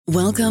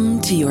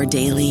Welcome to your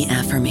daily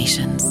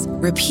affirmations.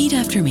 Repeat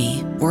after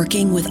me.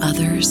 Working with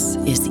others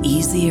is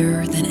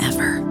easier than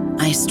ever.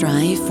 I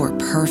strive for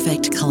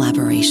perfect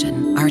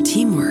collaboration. Our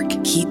teamwork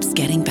keeps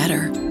getting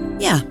better.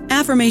 Yeah,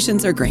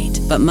 affirmations are great,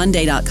 but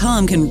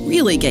Monday.com can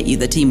really get you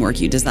the teamwork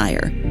you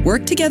desire.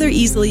 Work together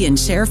easily and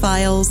share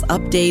files,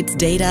 updates,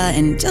 data,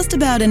 and just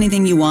about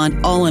anything you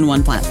want all in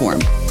one platform.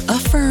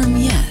 Affirm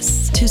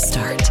yes to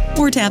start,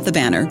 or tap the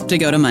banner to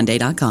go to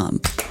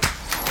Monday.com.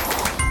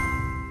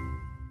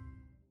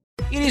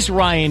 It is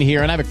Ryan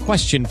here, and I have a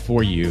question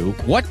for you.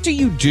 What do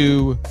you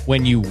do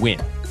when you win?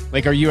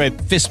 Like, are you a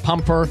fist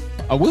pumper,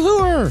 a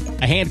woohooer,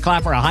 a hand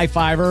clapper, a high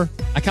fiver?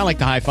 I kind of like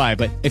the high five,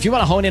 but if you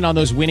want to hone in on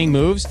those winning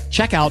moves,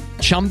 check out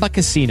Chumba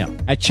Casino.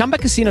 At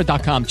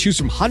ChumbaCasino.com, choose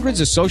from hundreds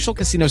of social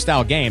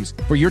casino-style games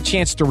for your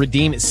chance to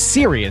redeem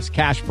serious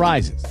cash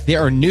prizes.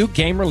 There are new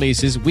game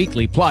releases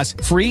weekly, plus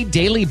free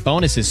daily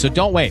bonuses, so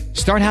don't wait.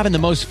 Start having the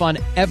most fun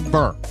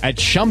ever at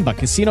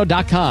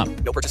ChumbaCasino.com.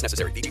 No purchase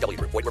necessary. VGW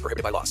Group. Void where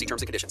prohibited by law. See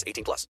terms and conditions.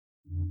 18+.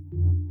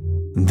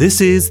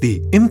 This is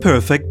the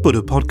Imperfect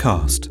Buddha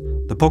Podcast,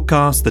 the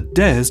podcast that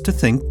dares to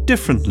think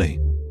differently.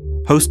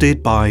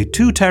 Hosted by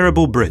two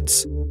terrible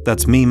Brits,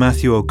 that's me,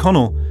 Matthew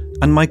O'Connell,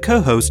 and my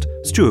co-host,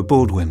 Stuart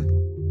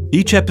Baldwin.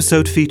 Each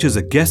episode features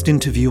a guest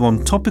interview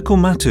on topical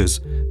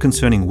matters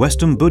concerning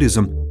Western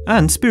Buddhism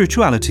and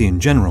spirituality in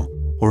general,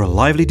 or a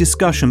lively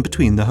discussion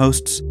between the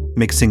hosts,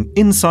 mixing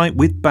insight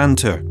with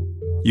banter.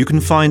 You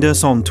can find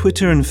us on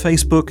Twitter and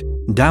Facebook,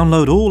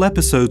 download all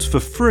episodes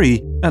for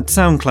free at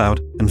SoundCloud,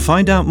 and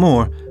find out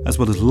more, as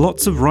well as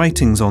lots of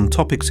writings on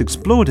topics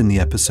explored in the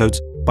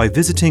episodes, by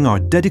visiting our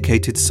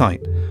dedicated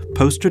site,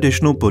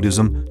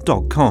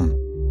 posttraditionalbuddhism.com.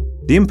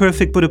 The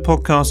Imperfect Buddha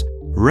Podcast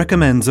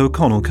recommends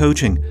O'Connell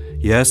coaching.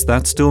 Yes,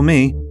 that's still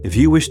me, if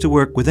you wish to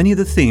work with any of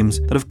the themes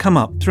that have come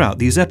up throughout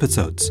these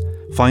episodes.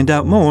 Find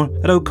out more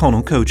at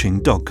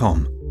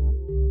o'connellcoaching.com.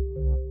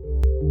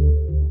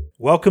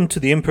 Welcome to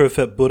the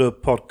Imperfect Buddha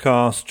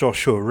Podcast,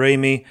 Joshua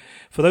Ramey.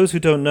 For those who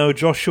don't know,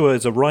 Joshua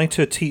is a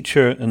writer,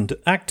 teacher, and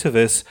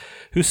activist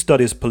who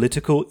studies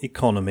political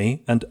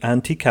economy and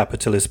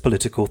anti-capitalist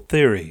political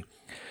theory.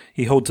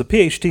 He holds a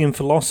PhD in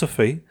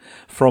philosophy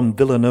from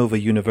Villanova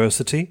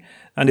University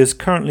and is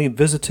currently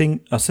visiting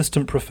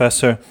assistant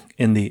professor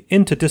in the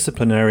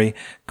interdisciplinary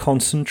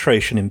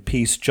concentration in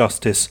peace,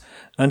 justice,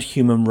 and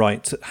human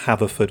rights at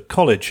Haverford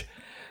College.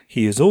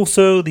 He is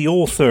also the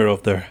author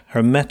of The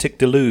Hermetic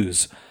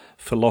Deluge,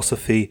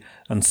 Philosophy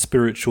and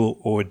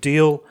Spiritual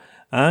Ordeal,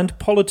 and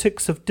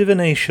Politics of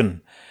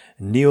Divination,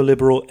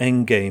 Neoliberal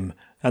Endgame,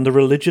 and the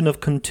Religion of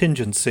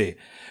Contingency.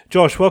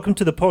 Josh, welcome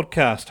to the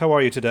podcast. How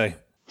are you today?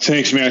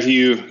 Thanks,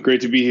 Matthew.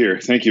 Great to be here.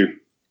 Thank you.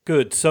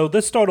 Good. So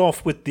let's start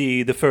off with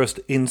the first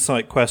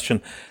Incite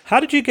question. How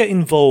did you get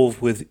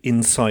involved with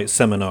Incite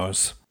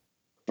seminars?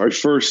 I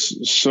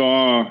first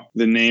saw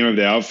the name of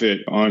the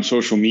outfit on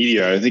social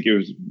media. I think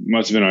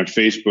must have been on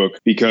Facebook,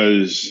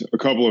 because a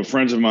couple of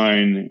friends of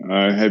mine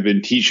had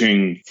been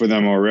teaching for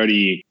them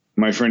already.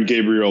 My friend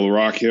Gabriel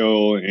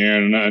Rockhill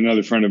and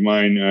another friend of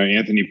mine,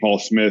 Anthony Paul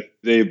Smith,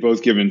 they've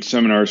both given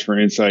seminars for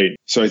Incite.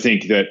 So I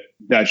think that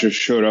just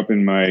showed up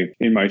in my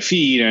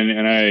feed,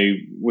 and I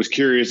was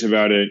curious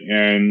about it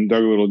and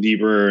dug a little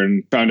deeper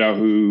and found out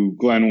who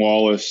Glenn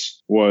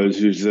Wallace was,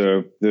 who's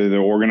the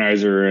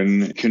organizer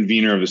and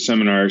convener of the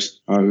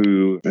seminars,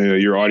 who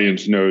your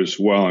audience knows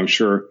well, I'm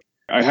sure.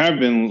 I have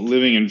been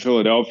living in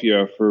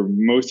Philadelphia for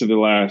most of the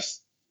last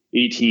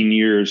 18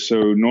 years.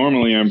 So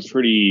normally I'm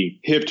pretty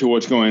hip to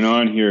what's going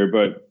on here,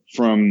 but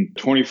from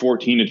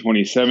 2014 to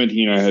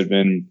 2017, I had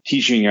been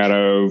teaching at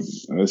a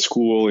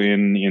school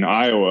in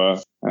Iowa,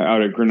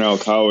 out at Grinnell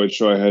College.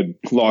 So I had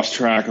lost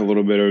track a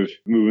little bit of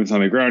movements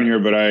on the ground here,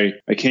 but I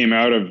came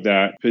out of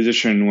that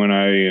position when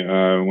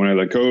I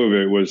let go of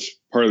it was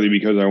partly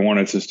because I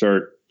wanted to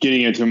start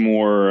getting into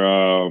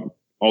more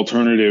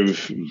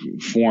alternative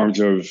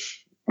forms of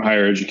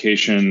higher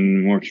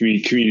education, more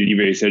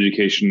community-based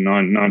education,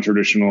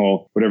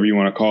 non-traditional, whatever you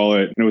want to call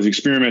it. And I was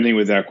experimenting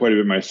with that quite a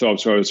bit myself.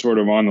 So I was sort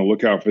of on the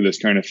lookout for this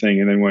kind of thing.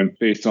 And then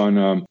based on,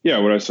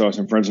 what I saw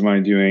some friends of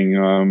mine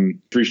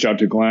doing, reached out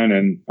to Glenn,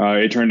 and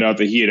it turned out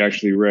that he had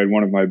actually read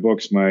one of my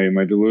books, my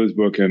Deleuze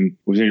book, and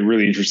was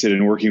really interested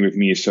in working with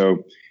me.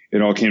 So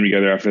it all came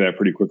together after that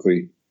pretty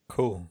quickly.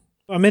 Cool.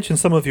 I mentioned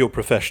some of your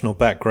professional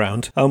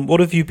background. What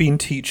have you been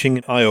teaching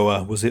in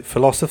Iowa? Was it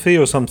philosophy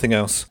or something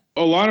else?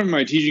 A lot of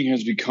my teaching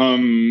has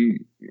become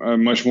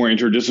much more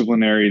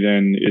interdisciplinary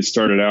than it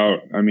started out.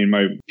 I mean,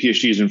 my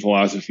PhD is in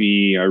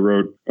philosophy. I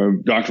wrote a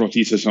doctoral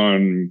thesis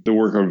on the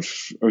work of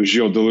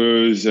Gilles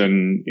Deleuze,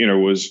 and,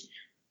 was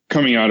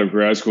coming out of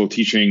grad school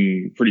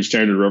teaching pretty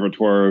standard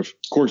repertoire of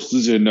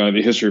courses in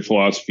the history of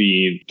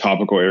philosophy,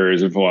 topical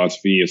areas in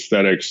philosophy,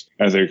 aesthetics,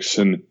 ethics,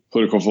 and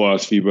political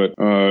philosophy. But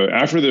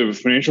after the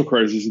financial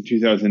crisis in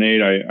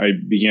 2008, I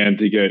began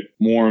to get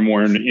more and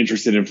more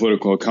interested in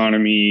political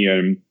economy,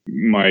 and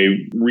my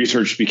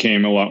research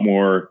became a lot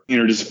more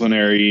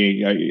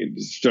interdisciplinary,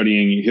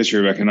 studying history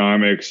of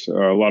economics,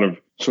 a lot of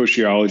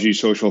sociology,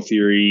 social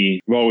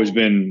theory. I've always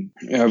been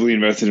heavily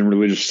invested in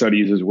religious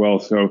studies as well.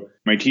 So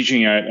my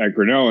teaching at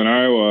Grinnell in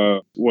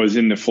Iowa was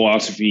in the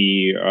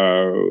philosophy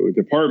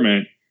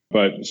department,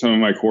 but some of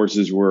my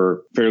courses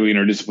were fairly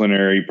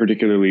interdisciplinary,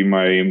 particularly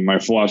my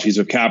philosophies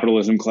of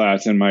capitalism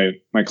class and my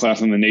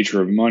class on the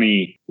nature of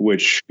money,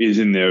 which is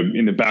in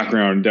the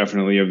background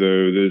definitely of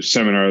the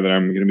seminar that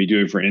I'm going to be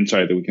doing for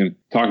Incite that we can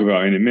talk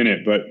about in a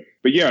minute. But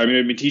yeah, I mean,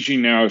 I've been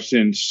teaching now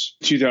since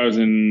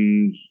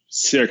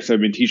 2006. I've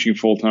been teaching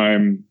full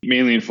time,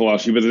 mainly in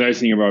philosophy. But the nice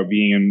thing about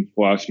being in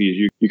philosophy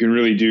is you can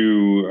really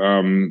do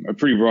a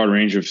pretty broad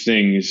range of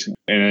things.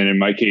 And then in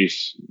my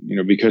case,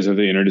 because of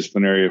the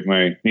interdisciplinary of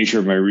my nature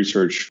of my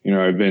research,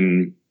 I've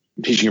been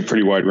teaching a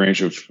pretty wide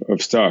range of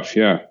stuff.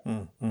 Yeah.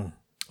 Mm-hmm.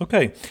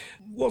 Okay.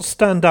 What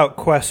standout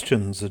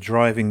questions are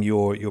driving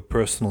your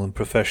personal and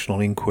professional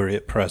inquiry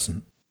at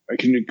present? I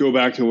can go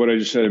back to what I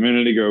just said a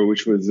minute ago,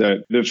 which was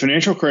that the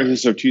financial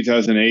crisis of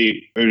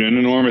 2008, an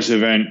enormous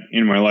event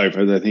in my life,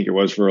 as I think it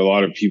was for a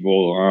lot of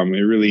people.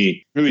 It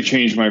really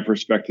changed my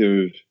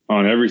perspective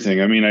on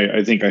everything. I mean,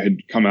 I think I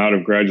had come out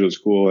of graduate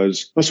school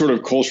as a sort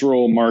of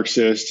cultural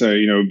Marxist,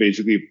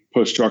 basically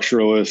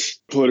post-structuralist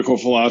political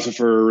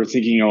philosopher,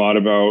 thinking a lot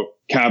about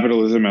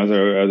capitalism as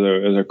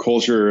a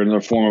culture and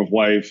a form of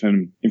life.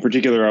 And in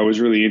particular, I was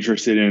really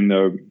interested in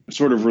the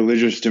sort of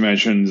religious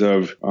dimensions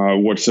of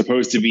what's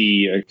supposed to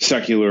be a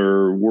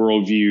secular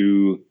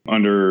worldview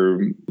under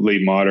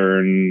late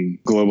modern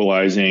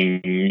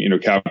globalizing,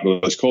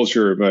 capitalist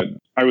culture. But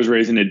I was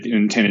raised in an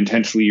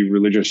intensely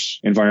religious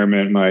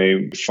environment.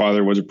 My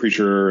father was a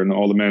preacher, and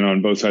all the men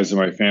on both sides of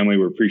my family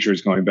were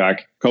preachers going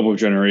back a couple of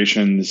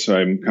generations. So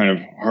I'm kind of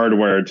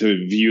hardwired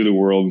to view the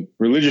world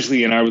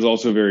religiously. And I was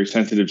also very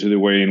sensitive to the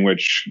way in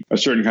which a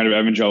certain kind of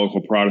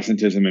evangelical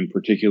Protestantism in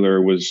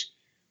particular was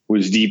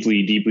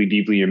deeply, deeply,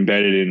 deeply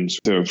embedded in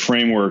the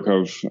framework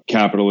of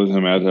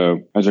capitalism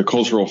as a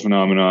cultural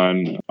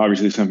phenomenon.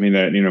 Obviously something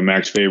that,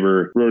 Max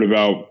Weber wrote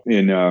about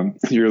in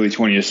the early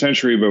 20th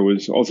century, but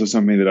was also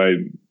something that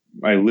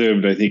I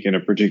lived, I think, in a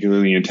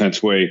particularly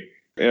intense way.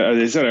 As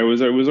I said, I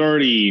was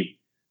already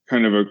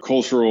kind of a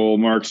cultural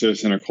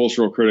Marxist and a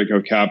cultural critic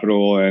of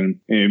capital,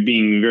 and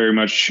being very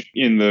much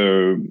in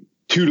the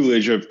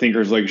tutelage of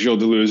thinkers like Gilles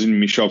Deleuze and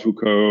Michel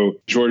Foucault,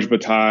 Georges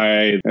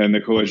Bataille, and the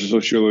Collège de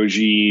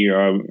Sociologie,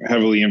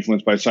 heavily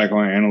influenced by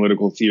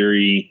psychoanalytical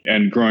theory,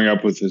 and growing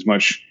up with as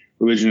much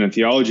religion and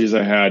theology as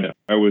I had,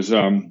 I was,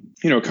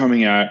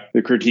 coming at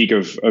the critique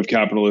of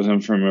capitalism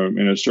from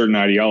in a certain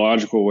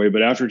ideological way.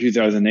 But after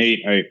 2008,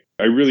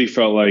 I really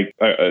felt like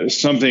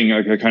something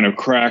like a kind of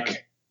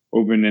crack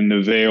opened in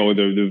the veil.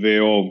 The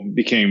veil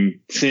became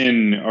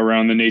thin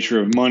around the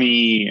nature of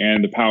money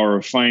and the power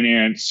of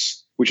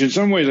finance, which in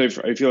some ways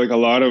I feel like a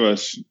lot of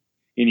us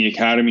in the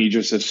academy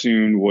just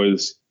assumed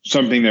was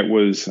something that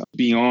was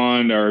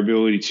beyond our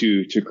ability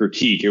to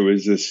critique. It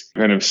was this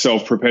kind of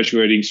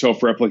self-perpetuating,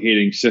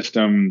 self-replicating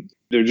system.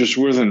 There just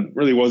wasn't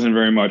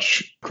very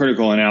much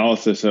critical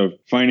analysis of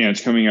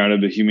finance coming out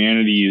of the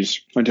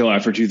humanities until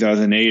after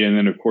 2008. And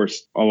then, of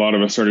course, a lot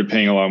of us started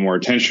paying a lot more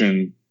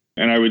attention.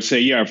 And I would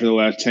say, for the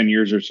last 10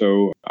 years or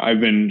so, I've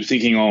been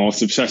thinking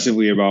almost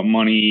obsessively about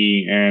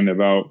money and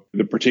about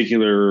the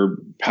particular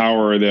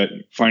power that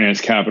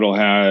finance capital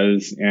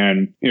has,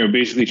 and,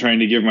 basically trying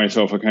to give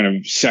myself a kind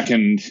of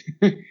second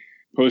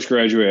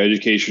postgraduate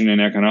education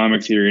in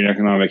economic theory and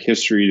economic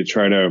history to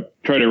try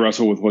to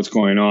wrestle with what's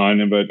going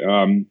on. But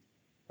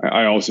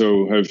I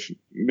also have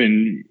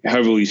been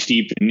heavily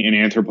steeped in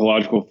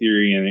anthropological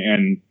theory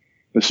and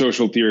the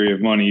social theory of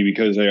money,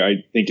 because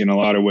I think in a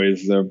lot of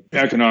ways the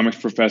economics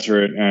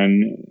professorate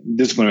and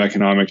discipline of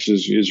economics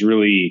is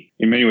really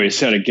in many ways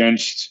set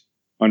against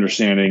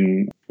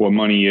understanding what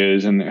money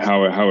is and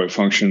how it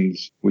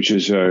functions, which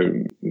is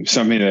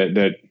something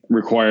that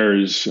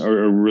requires a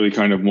really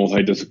kind of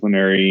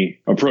multidisciplinary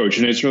approach.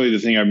 And it's really the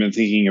thing I've been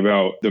thinking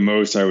about the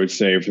most, I would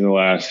say, for the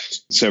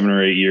last 7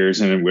 or 8 years,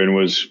 and it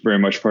was very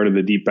much part of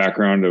the deep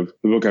background of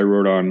the book I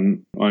wrote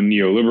on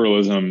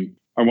neoliberalism.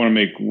 I want to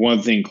make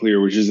one thing clear,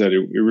 which is that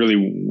it really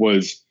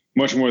was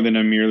much more than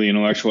a merely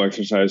intellectual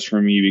exercise for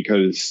me,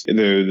 because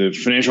the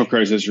financial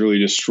crisis really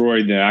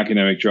destroyed the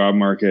academic job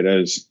market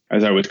as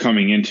I was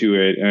coming into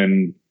it,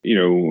 and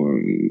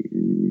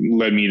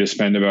led me to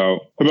spend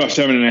about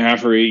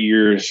 7.5 or 8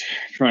 years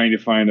trying to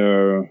find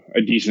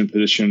a decent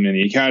position in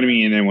the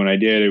academy. And then when I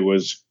did, it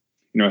was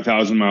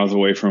 1,000 miles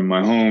away from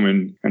my home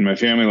and my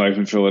family life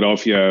in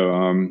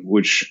Philadelphia,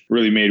 which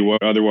really made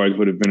what otherwise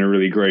would have been a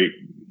really great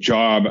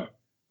job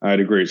at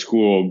a great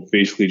school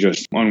basically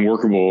just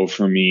unworkable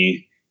for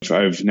me.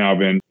 I've now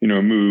been,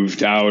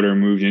 moved out or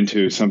moved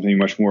into something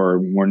much more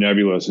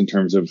nebulous in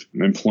terms of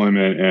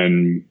employment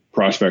and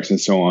prospects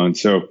and so on.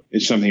 So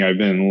it's something I've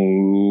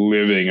been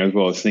living as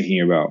well as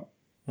thinking about.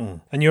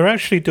 And you're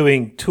actually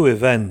doing 2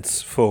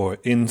 events for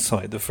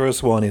Incite. The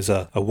first one is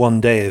a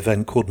one-day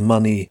event called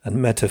Money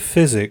and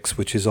Metaphysics,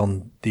 which is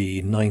on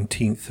the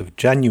 19th of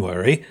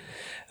January.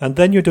 And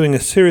then you're doing a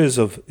series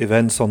of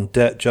events on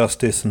debt,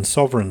 justice and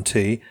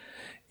sovereignty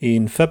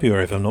in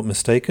February, if I'm not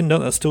mistaken. No,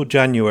 that's still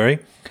January.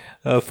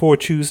 4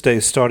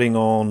 Tuesdays starting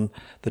on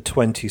the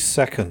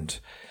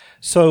 22nd.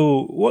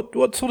 So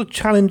what sort of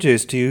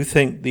challenges do you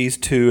think these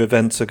two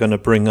events are going to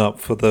bring up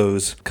for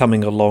those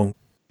coming along?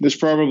 There's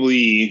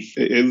probably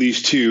at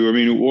least two. I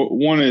mean,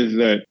 one is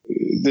that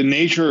the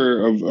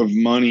nature of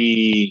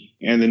money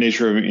and the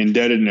nature of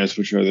indebtedness,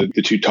 which are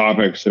the two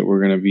topics that we're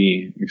going to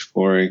be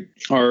exploring,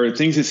 are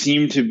things that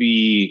seem to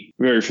be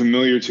very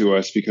familiar to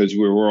us because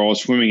we're all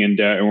swimming in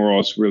debt and we're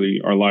all really,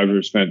 our lives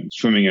are spent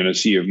swimming in a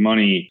sea of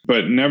money.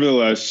 But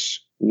nevertheless,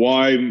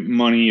 why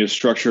money is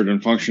structured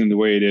and functions the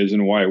way it is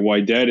and why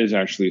debt is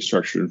actually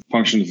structured and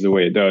functions the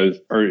way it does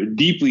are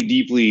deeply,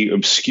 deeply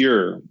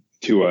obscure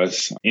to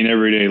us in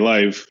everyday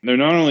life. They're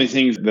not only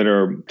things that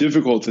are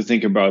difficult to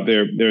think about,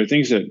 they're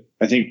things that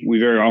I think we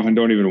very often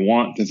don't even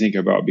want to think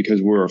about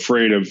because we're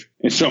afraid of,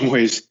 in some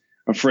ways,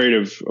 afraid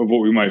of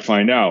what we might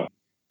find out.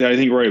 I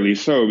think rightly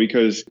so,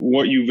 because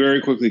what you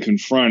very quickly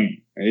confront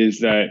is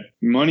that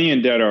money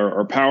and debt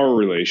are power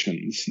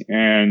relations,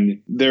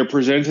 and they're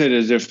presented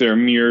as if they're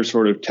mere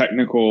sort of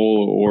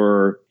technical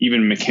or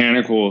even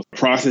mechanical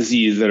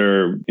processes that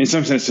are in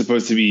some sense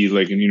supposed to be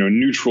like,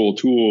 neutral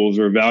tools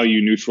or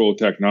value neutral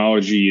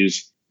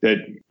technologies that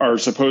are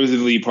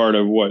supposedly part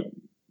of what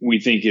we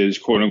think is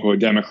quote unquote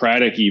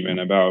democratic even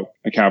about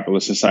a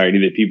capitalist society,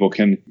 that people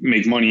can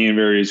make money in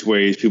various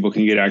ways, people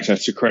can get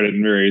access to credit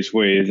in various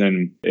ways,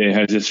 and it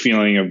has this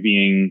feeling of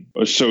being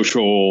a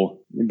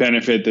social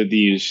benefit that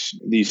these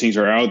things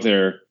are out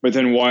there. But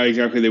then why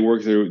exactly they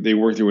work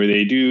the way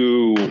they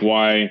do,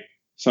 why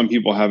some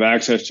people have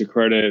access to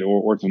credit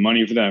or to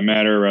money for that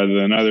matter rather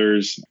than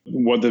others,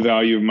 what the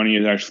value of money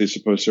is actually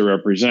supposed to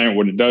represent,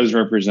 what it does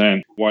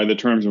represent, why the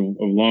terms of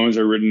loans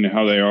are written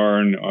how they are,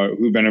 and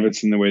who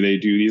benefits in the way they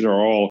do. These are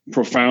all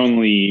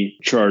profoundly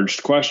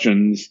charged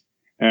questions.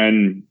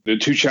 And the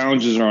two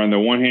challenges are, on the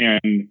one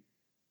hand,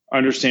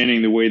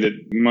 understanding the way that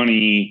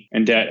money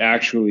and debt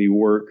actually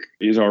work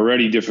is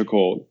already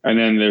difficult. And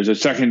then there's a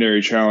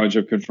secondary challenge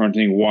of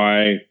confronting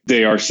why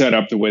they are set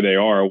up the way they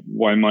are,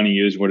 why money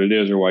is what it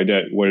is, or why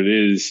debt what it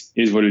is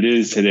what it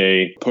is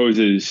today,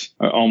 poses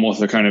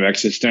almost a kind of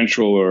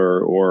existential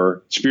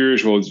or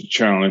spiritual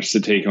challenge to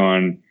take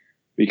on,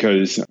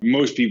 because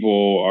most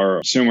people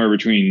are somewhere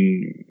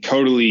between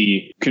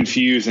totally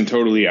confused and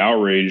totally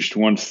outraged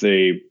once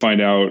they find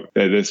out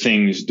that the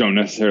things don't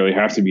necessarily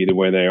have to be the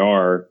way they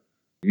are.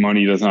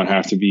 Money does not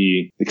have to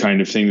be the kind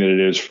of thing that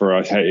it is for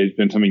us. It's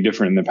been something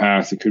different in the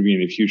past. It could be in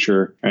the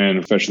future, and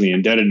especially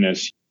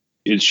indebtedness.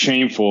 It's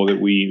shameful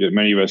that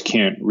many of us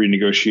can't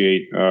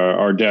renegotiate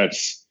our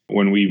debts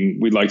when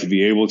we'd like to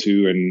be able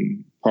to,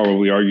 and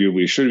probably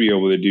arguably should be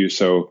able to do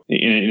so.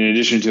 In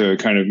addition to a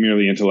kind of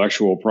merely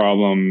intellectual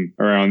problem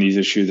around these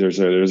issues,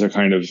 there's a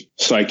kind of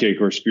psychic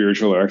or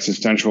spiritual or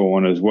existential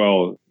one as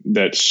well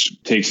that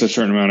takes a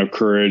certain amount of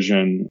courage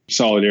and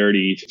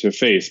solidarity to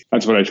face.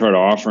 That's what I try to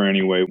offer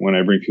anyway when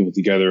I bring people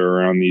together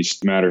around these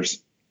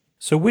matters.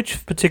 So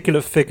which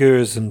particular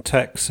figures and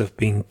texts have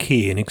been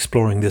key in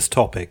exploring this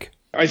topic?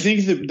 I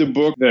think the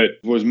book that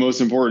was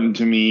most important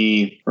to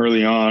me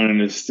early on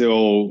and is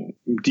still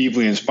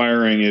deeply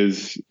inspiring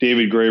is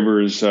David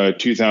Graeber's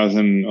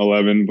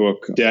 2011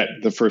 book, Debt,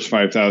 the First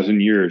 5,000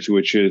 Years,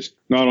 which is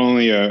not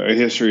only a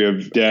history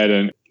of debt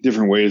and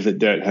different ways that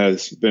debt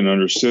has been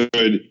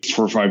understood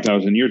for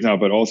 5,000 years now,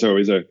 but also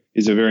is a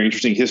very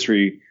interesting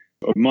history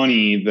of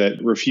money that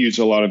refutes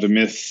a lot of the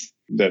myths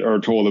that are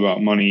told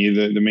about money,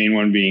 the main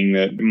one being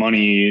that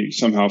money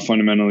somehow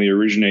fundamentally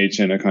originates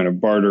in a kind of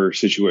barter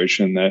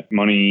situation, that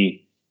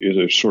money is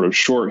a sort of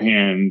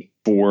shorthand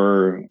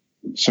for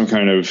some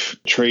kind of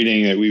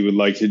trading that we would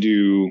like to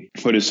do,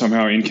 but is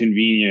somehow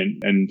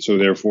inconvenient. And so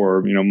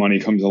therefore, money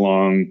comes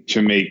along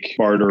to make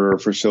barter or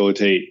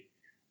facilitate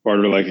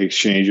barter-like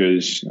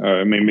exchanges,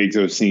 may make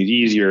those things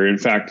easier. In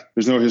fact,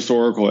 there's no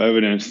historical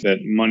evidence that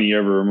money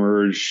ever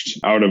emerged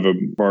out of a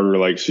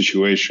barter-like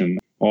situation.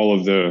 All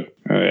of the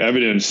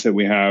evidence that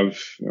we have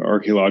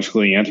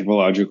archaeologically,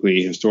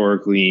 anthropologically,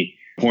 historically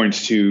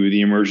points to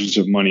the emergence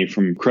of money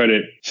from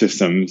credit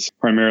systems,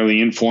 primarily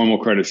informal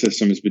credit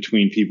systems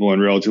between people in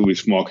relatively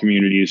small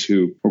communities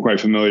who were quite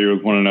familiar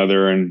with one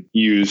another and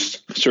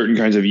used certain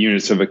kinds of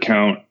units of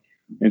account,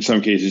 in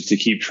some cases, to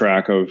keep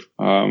track of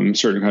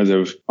certain kinds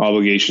of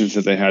obligations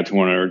that they had to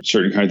one another,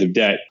 certain kinds of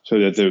debt, so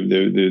that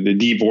the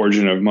deep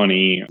origin of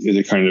money is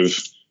a kind of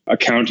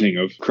accounting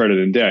of credit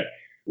and debt,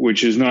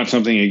 which is not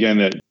something, again,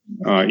 that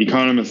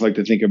economists like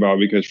to think about,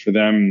 because for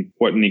them,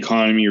 what an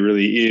economy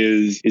really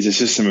is a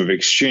system of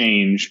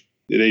exchange.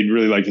 They'd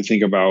really like to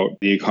think about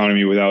the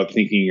economy without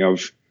thinking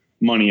of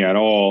money at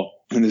all.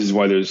 And this is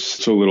why there's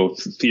so little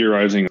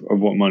theorizing of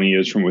what money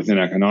is from within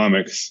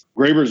economics.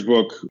 Graeber's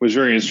book was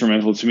very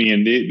instrumental to me.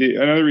 And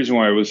another reason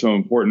why it was so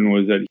important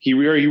was that he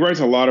writes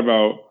a lot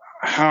about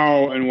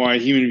how and why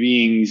human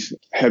beings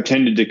have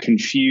tended to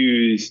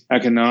confuse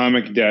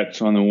economic debts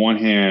on the one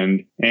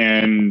hand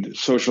and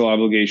social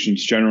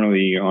obligations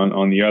generally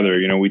on the other.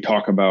 We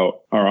talk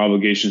about our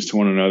obligations to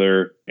one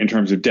another in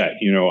terms of debt.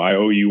 I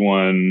owe you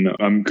one,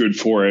 I'm good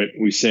for it.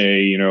 We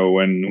say,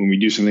 when we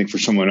do something for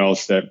someone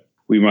else that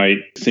we might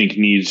think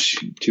needs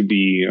to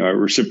be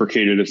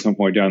reciprocated at some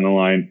point down the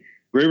line,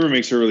 Graeber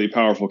makes a really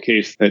powerful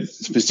case that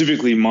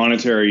specifically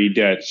monetary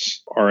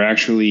debts are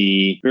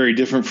actually very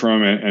different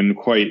from and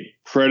quite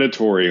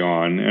predatory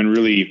on and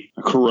really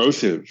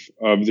corrosive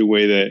of the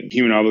way that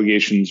human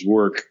obligations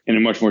work in a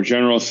much more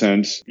general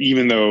sense,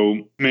 even though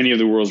many of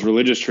the world's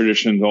religious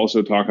traditions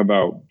also talk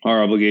about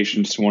our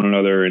obligations to one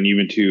another and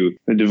even to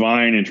the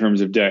divine in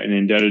terms of debt and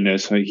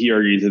indebtedness. He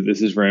argues that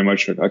this is very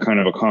much a kind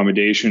of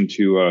accommodation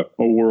to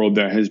a world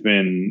that has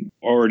been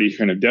already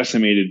kind of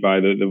decimated by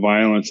the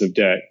violence of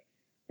debt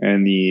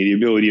and the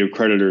ability of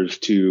creditors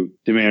to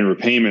demand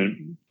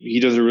repayment. He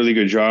does a really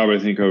good job, I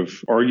think, of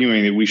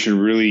arguing that we should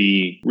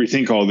really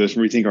rethink all this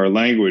and rethink our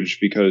language,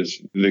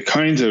 because the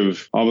kinds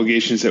of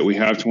obligations that we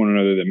have to one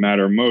another that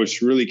matter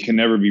most really can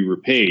never be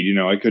repaid.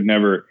 I could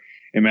never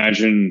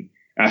imagine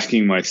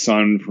asking my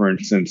son, for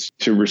instance,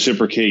 to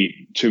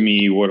reciprocate to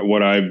me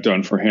what I've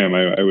done for him.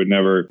 I would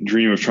never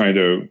dream of trying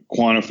to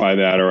quantify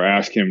that or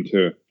ask him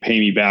to pay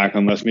me back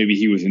unless maybe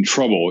he was in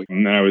trouble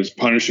and I was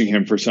punishing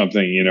him for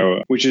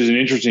something, which is an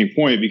interesting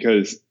point,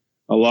 because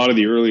a lot of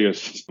the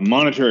earliest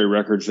monetary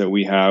records that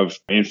we have,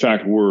 in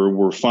fact,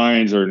 were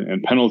fines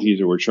and penalties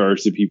that were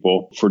charged to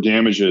people for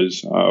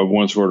damages of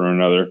one sort or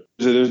another.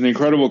 So there's an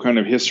incredible kind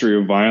of history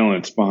of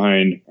violence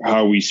behind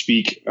how we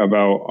speak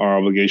about our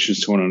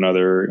obligations to one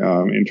another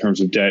in terms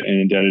of debt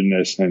and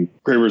indebtedness. And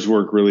Graeber's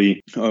work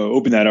really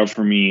opened that up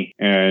for me.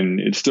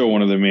 And it's still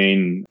one of the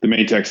main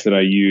texts that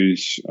I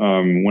use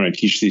when I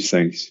teach these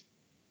things.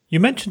 You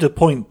mentioned a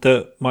point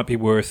that might be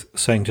worth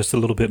saying just a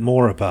little bit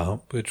more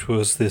about, which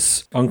was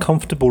this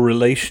uncomfortable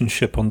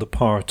relationship on the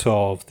part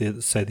of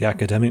the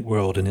academic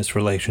world and its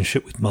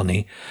relationship with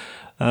money.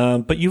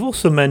 But you've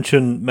also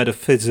mentioned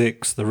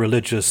metaphysics, the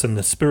religious and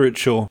the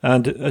spiritual.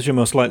 And as you're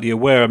most likely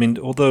aware,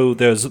 although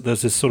there's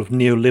this sort of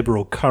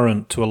neoliberal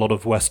current to a lot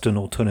of Western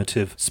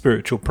alternative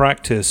spiritual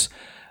practice,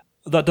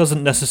 that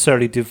doesn't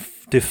necessarily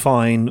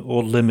define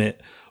or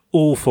limit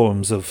all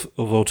forms of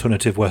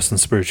alternative Western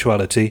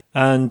spirituality.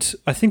 And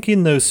I think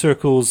in those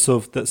circles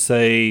of, let's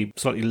say,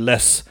 slightly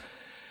less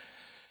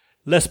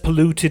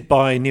polluted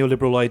by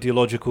neoliberal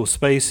ideological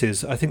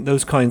spaces, I think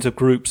those kinds of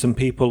groups and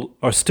people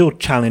are still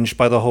challenged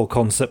by the whole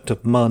concept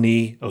of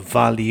money, of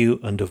value,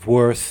 and of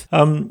worth.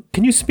 Can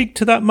you speak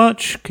to that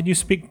much? Can you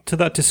speak to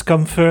that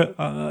discomfort?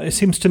 It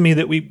seems to me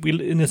that we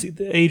in this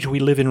age we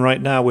live in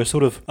right now, we're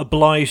sort of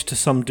obliged to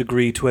some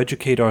degree to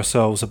educate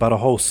ourselves about a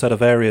whole set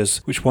of areas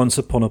which once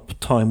upon a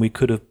time we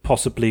could have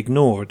possibly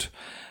ignored.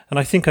 And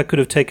I think I could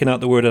have taken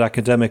out the word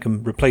academic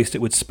and replaced it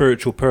with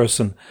spiritual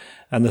person,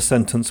 and the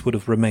sentence would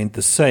have remained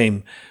the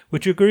same.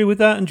 Would you agree with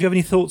that? And do you have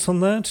any thoughts on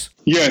that?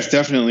 Yes,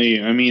 definitely.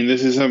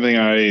 This is something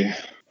I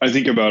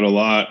think about a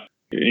lot.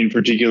 In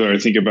particular, I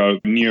think about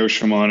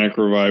neo-shamanic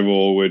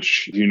revival,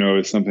 which,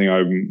 is something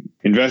I'm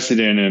invested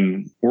in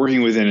and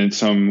working within in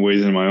some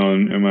ways in my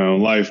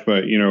own life.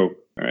 But,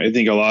 I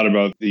think a lot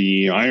about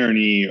the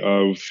irony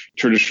of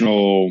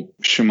traditional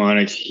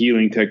shamanic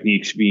healing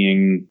techniques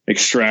being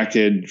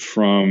extracted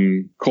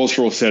from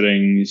cultural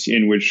settings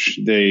in which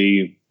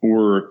they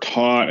were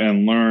taught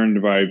and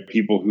learned by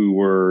people who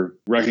were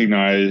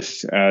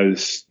recognized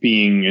as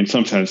being, in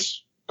some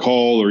sense,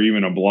 called or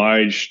even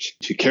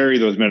obliged to carry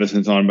those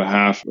medicines on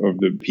behalf of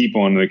the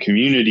people in the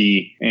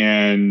community,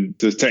 and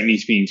those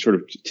techniques being sort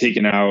of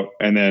taken out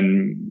and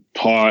then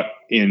taught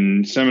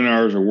in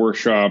seminars or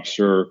workshops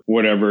or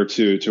whatever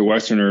to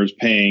Westerners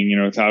paying,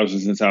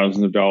 thousands and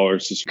thousands of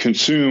dollars to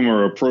consume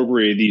or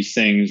appropriate these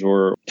things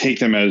or take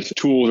them as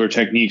tools or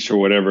techniques or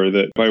whatever,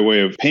 that by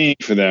way of paying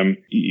for them,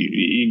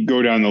 you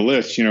go down the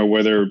list,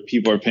 whether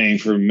people are paying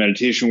for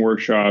meditation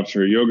workshops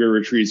or yoga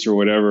retreats or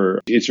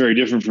whatever. It's very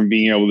different from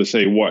being able to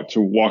say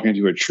to walk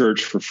into a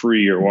church for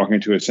free or walk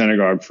into a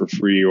synagogue for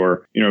free,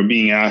 or,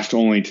 being asked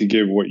only to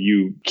give what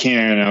you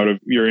can out of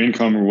your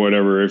income or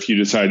whatever if you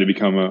decide to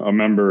become a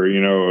member,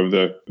 of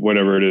the,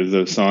 whatever it is, the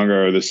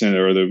Sangha or the Synod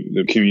or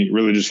the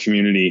religious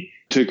community.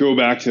 To go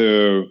back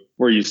to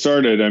where you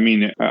started,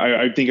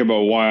 I think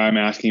about why I'm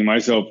asking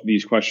myself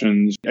these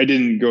questions. I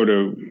didn't go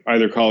to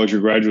either college or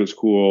graduate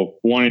school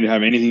wanting to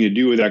have anything to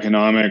do with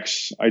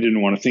economics. I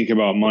didn't want to think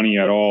about money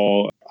at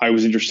all. I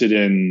was interested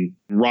in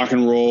rock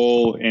and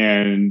roll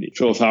and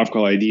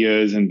philosophical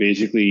ideas and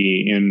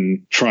basically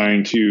in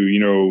trying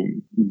to,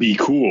 be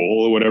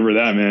cool, whatever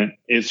that meant.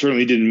 It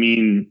certainly didn't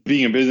mean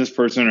being a business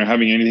person or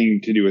having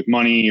anything to do with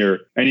money or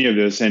any of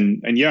this.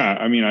 And yeah,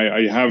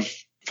 I have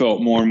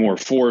felt more and more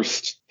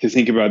forced to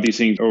think about these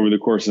things over the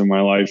course of my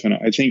life. And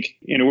I think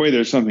in a way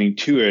there's something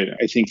to it.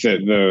 I think that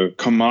the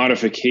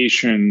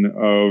commodification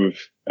of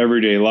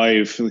everyday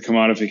life, the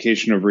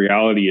commodification of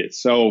reality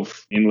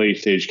itself in late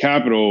stage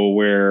capital,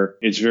 where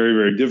it's very,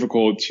 very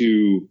difficult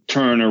to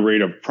turn a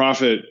rate of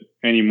profit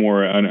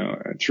anymore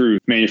through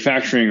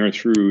manufacturing or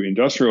through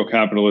industrial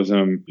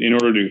capitalism in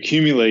order to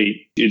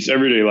accumulate its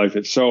everyday life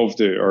itself,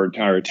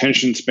 our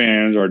attention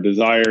spans, our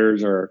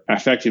desires, our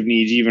affective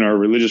needs, even our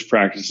religious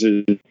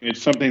practices.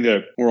 It's something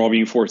that we're all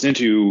being forced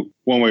into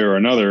one way or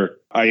another.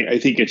 I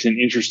think it's an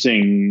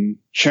interesting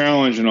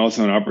challenge and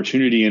also an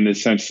opportunity in the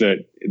sense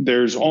that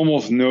there's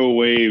almost no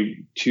way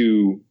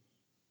to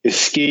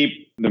escape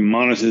the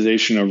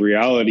monetization of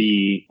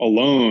reality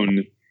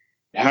alone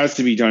has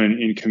to be done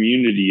in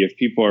community. If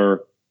people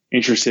are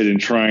interested in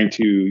trying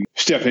to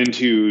step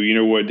into,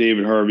 what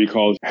David Harvey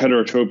calls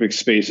heterotropic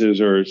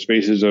spaces, or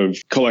spaces of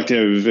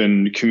collective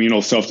and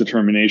communal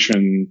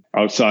self-determination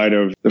outside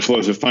of the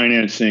flows of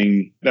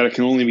financing, that it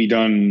can only be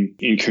done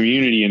in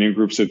community and in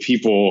groups of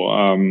people.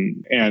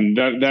 And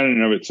that in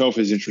and of itself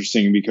is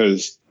interesting,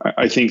 because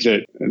I think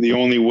that the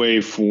only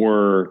way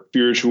for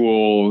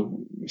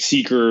spiritual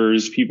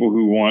seekers, people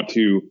who want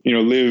to,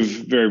 live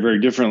very,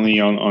 very differently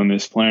on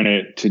this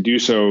planet, to do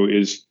so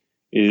is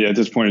at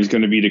this point is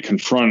going to be to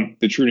confront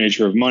the true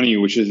nature of money,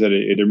 which is that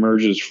it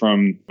emerges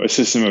from a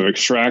system of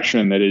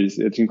extraction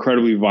it's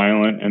incredibly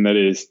violent and that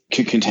is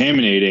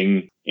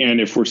contaminating.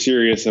 And if we're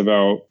serious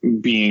about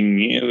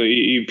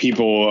being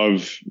people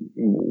of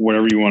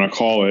whatever you want to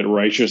call it,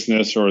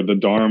 righteousness or the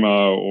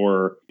Dharma,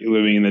 or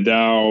living in the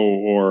Tao,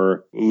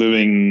 or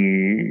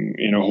living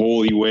in a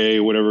holy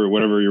way,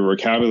 whatever your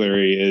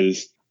vocabulary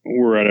is,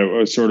 we're at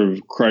a sort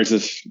of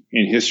crisis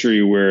in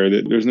history where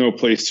there's no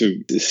place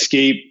to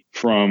escape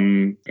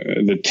from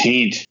the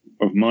taint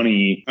of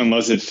money,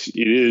 unless it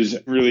is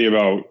really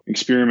about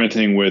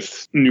experimenting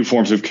with new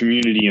forms of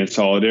community and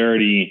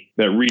solidarity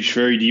that reach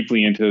very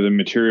deeply into the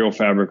material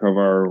fabric of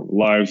our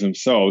lives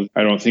themselves.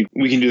 I don't think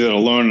we can do that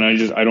alone.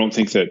 And I don't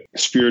think that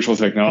spiritual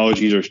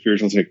technologies or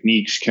spiritual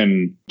techniques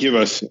can give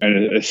us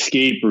an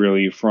escape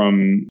really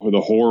from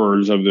the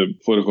horrors of the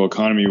political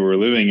economy we're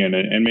living in.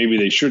 And maybe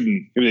they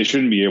shouldn't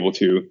be able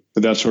to,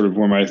 but that's sort of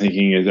where my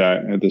thinking is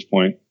at this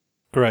point.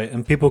 Great,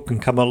 and people can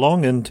come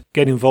along and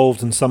get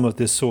involved in some of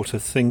this sort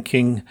of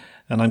thinking,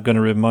 and I'm going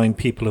to remind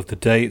people of the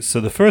dates.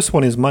 So the first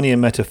one is Money and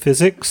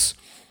Metaphysics,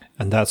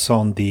 and that's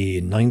on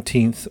the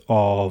 19th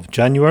of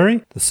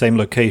January, the same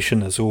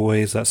location as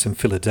always, that's in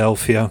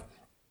Philadelphia.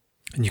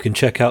 And you can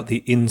check out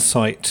the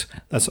Incite,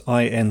 that's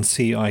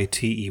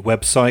INCITE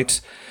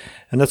website.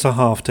 And that's a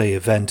half-day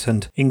event,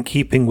 and in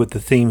keeping with the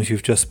themes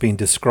you've just been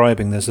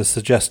describing, there's a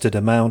suggested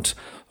amount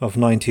of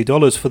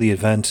 $90 for the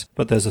event,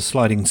 but there's a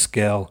sliding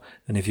scale,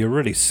 and if you're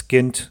really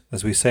skint,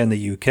 as we say in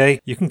the UK,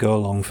 you can go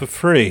along for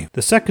free.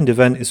 The second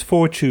event is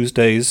 4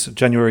 Tuesdays,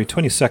 January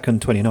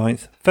 22nd,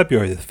 29th,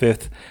 February the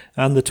 5th,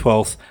 and the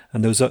 12th,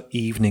 and those are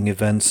evening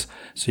events,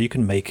 so you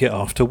can make it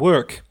after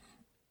work.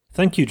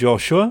 Thank you,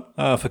 Joshua,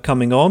 for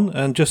coming on.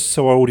 And just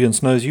so our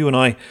audience knows, you and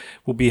I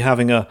will be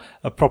having a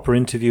proper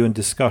interview and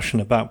discussion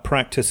about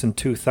practice in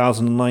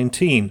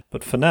 2019.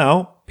 But for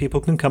now, people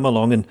can come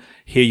along and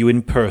hear you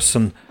in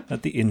person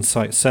at the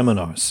Incite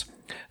seminars.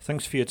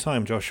 Thanks for your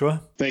time,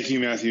 Joshua. Thank you,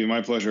 Matthew.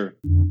 My pleasure.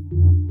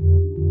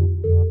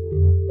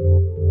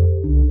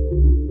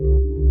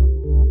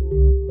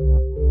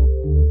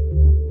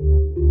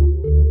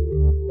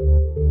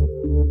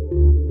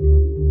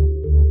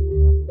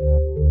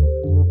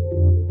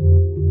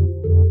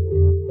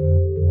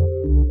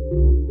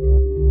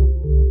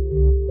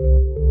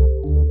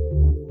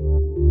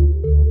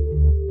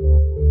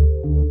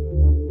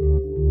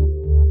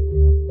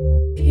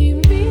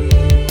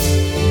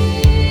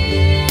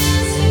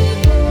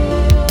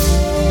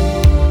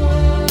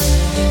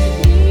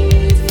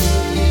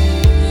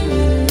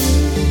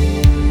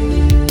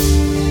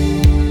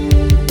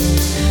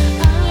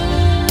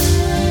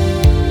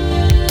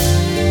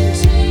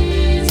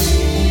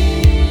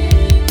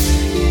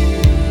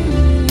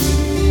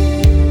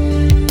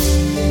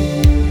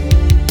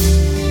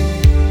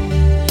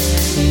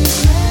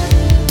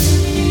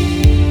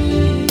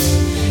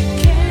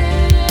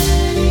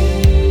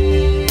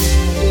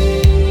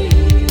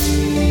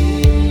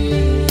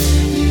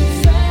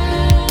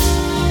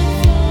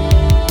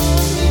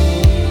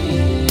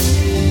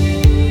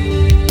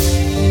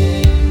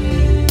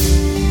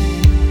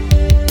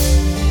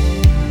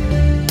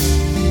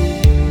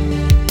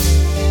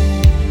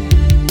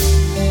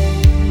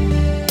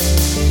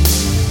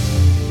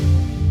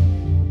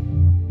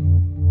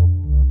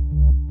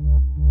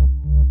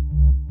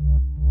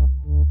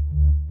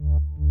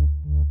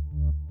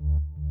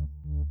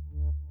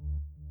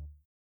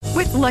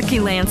 With Lucky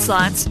Land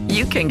Slots,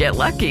 you can get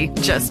lucky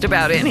just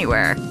about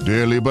anywhere.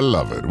 Dearly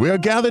beloved, we are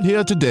gathered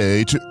here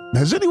today to...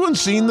 Has anyone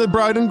seen the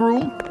bride and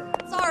groom?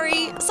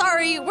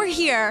 Sorry, we're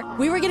here.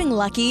 We were getting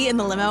lucky in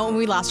the limo and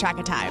we lost track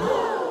of time.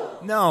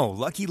 No,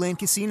 Lucky Land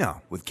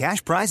Casino, with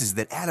cash prizes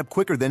that add up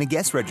quicker than a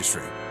guest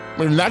registry.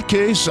 In that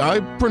case,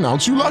 I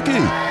pronounce you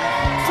lucky.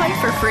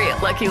 Play for free at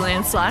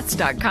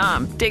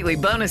LuckyLandSlots.com. Daily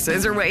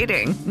bonuses are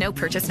waiting. No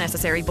purchase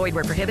necessary. Void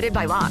where prohibited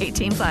by law.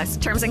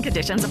 18+. Terms and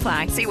conditions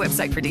apply. See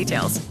website for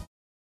details.